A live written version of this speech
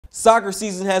Soccer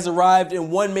season has arrived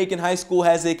and one Macon high school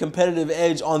has a competitive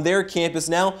edge on their campus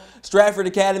now. Stratford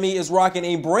Academy is rocking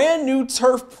a brand new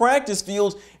turf practice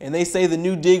field, and they say the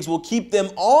new digs will keep them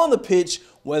on the pitch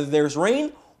whether there's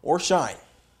rain or shine.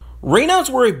 Rainouts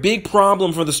were a big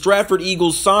problem for the Stratford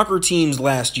Eagles soccer teams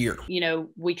last year. You know,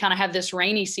 we kind of have this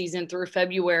rainy season through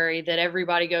February that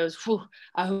everybody goes,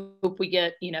 I hope we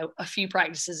get, a few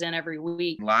practices in every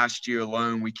week. Last year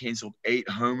alone, we canceled 8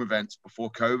 home events before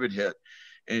COVID hit.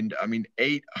 And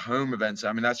 8 home events.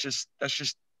 That's just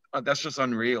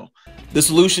unreal. The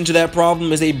solution to that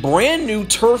problem is a brand new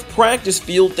turf practice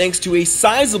field thanks to a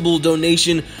sizable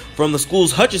donation from the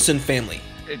school's Hutchison family.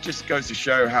 It just goes to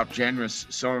show how generous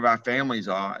some of our families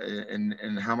are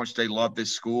and how much they love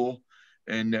this school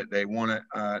and that they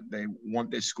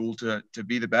want this school to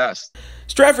be the best.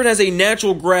 Stratford has a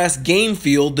natural grass game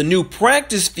field. The new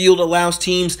practice field allows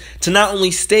teams to not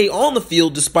only stay on the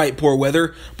field despite poor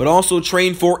weather, but also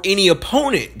train for any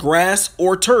opponent, grass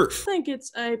or turf. I think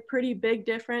it's a pretty big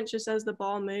difference just as the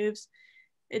ball moves.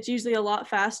 It's usually a lot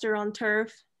faster on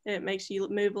turf. It makes you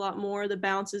move a lot more. The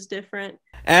bounce is different.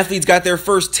 Athletes got their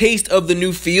first taste of the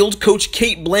new field. Coach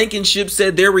Kate Blankenship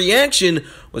said their reaction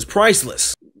was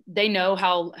priceless. They know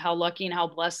how lucky and how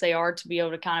blessed they are to be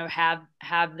able to kind of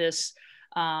have this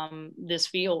this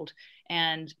field.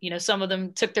 And, some of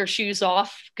them took their shoes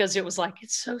off because it was like,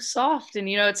 it's so soft. And,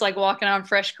 it's like walking on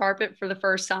fresh carpet for the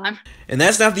first time. And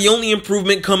that's not the only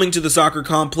improvement coming to the soccer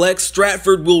complex.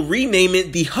 Stratford will rename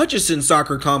it the Hutchison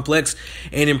Soccer Complex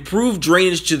and improve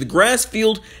drainage to the grass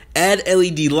field, add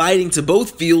LED lighting to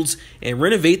both fields, and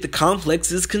renovate the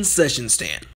complex's concession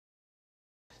stand.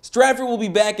 Stratford will be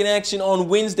back in action on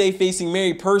Wednesday facing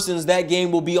Mary Persons. That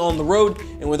game will be on the road,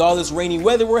 and with all this rainy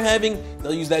weather we're having,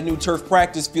 they'll use that new turf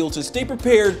practice field to stay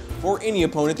prepared for any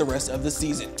opponent the rest of the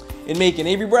season. In Macon,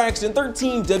 Avery Braxton,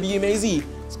 13 WMAZ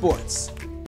Sports.